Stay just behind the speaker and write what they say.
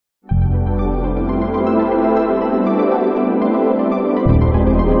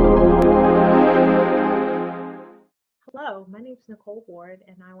Nicole Ward,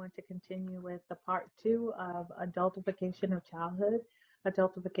 and I want to continue with the part 2 of Adultification of Childhood,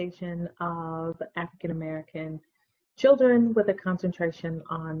 Adultification of African American Children, with a concentration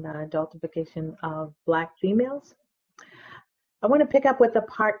on the adultification of Black females. I want to pick up with the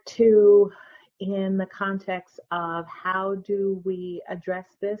part 2 in the context of how do we address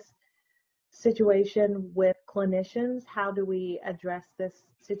this situation with clinicians? How do we address this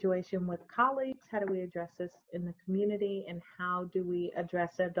situation with colleagues? How do we address this in the community? And how do we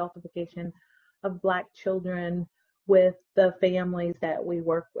address the adultification of Black children with the families that we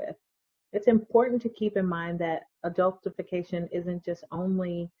work with? It's important to keep in mind that adultification isn't just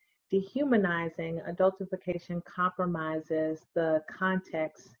only dehumanizing. Adultification compromises the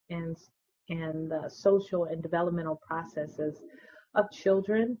context and the social and developmental processes of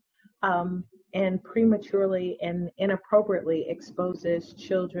children, and prematurely and inappropriately exposes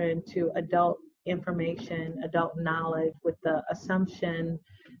children to adult information, adult knowledge, with the assumption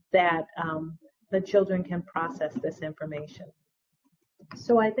that the children can process this information.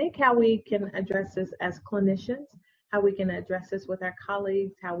 So I think how we can address this as clinicians, how we can address this with our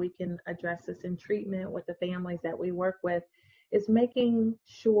colleagues, how we can address this in treatment with the families that we work with, is making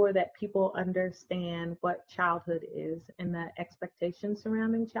sure that people understand what childhood is and the expectations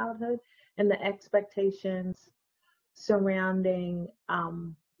surrounding childhood and the expectations surrounding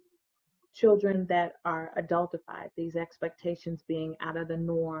children that are adultified. These expectations being out of the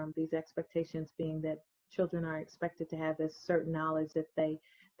norm, these expectations being that children are expected to have this certain knowledge that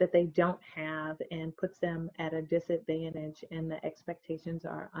they don't have, and puts them at a disadvantage, and the expectations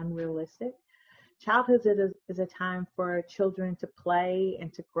are unrealistic. Childhood is a time for children to play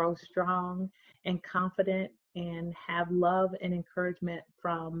and to grow strong and confident and have love and encouragement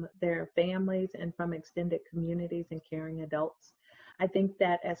from their families and from extended communities and caring adults. I think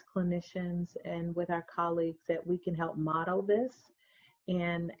that as clinicians and with our colleagues that we can help model this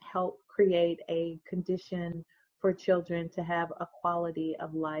and help create a condition for children to have a quality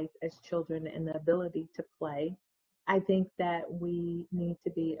of life as children and the ability to play. I think that we need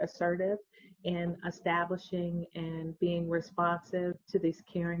to be assertive in establishing and being responsive to these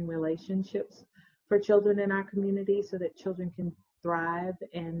caring relationships for children in our community so that children can thrive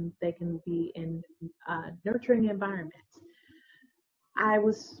and they can be in nurturing environments. I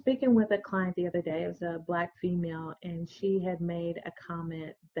was speaking with a client the other day. It was a Black female, and she had made a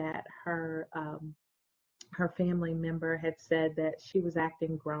comment that her family member had said that she was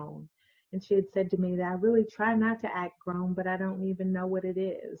acting grown. And she had said to me that I really try not to act grown, but I don't even know what it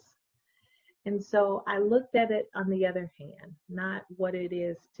is. And so I looked at it on the other hand, not what it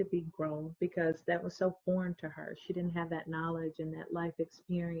is to be grown, because that was so foreign to her. She didn't have that knowledge and that life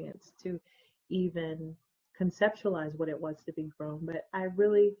experience to even conceptualize what it was to be grown. But I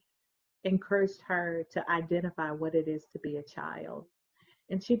really encouraged her to identify what it is to be a child.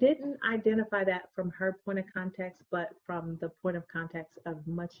 And she didn't identify that from her point of context, but from the point of context of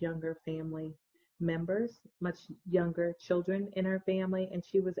much younger family members, much younger children in her family. And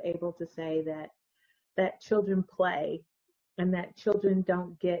she was able to say that children play and that children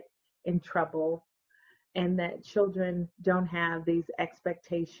don't get in trouble and that children don't have these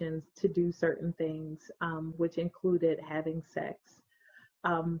expectations to do certain things, which included having sex,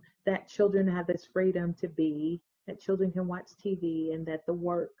 that children have this freedom to be, that children can watch TV, and that the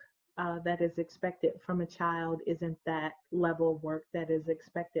work that is expected from a child isn't that level of work that is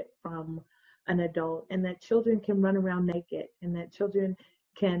expected from an adult, and that children can run around naked, and that children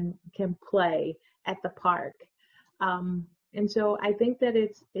can play at the park. And so I think that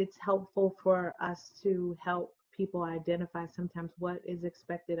it's helpful for us to help people identify sometimes what is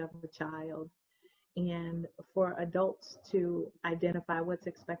expected of a child, and for adults to identify what's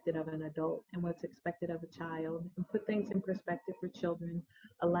expected of an adult and what's expected of a child, and put things in perspective for children,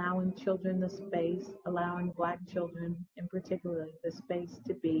 allowing children the space, allowing Black children in particular the space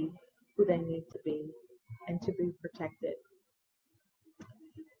to be who they need to be and to be protected.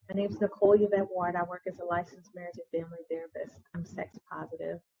 My name is Nicole Ward. I work as a licensed marriage and family therapist. I'm sex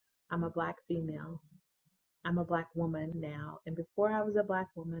positive. I'm a Black female. I'm a Black woman now. And before I was a Black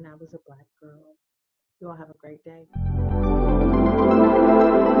woman, I was a Black girl. You all have a great day.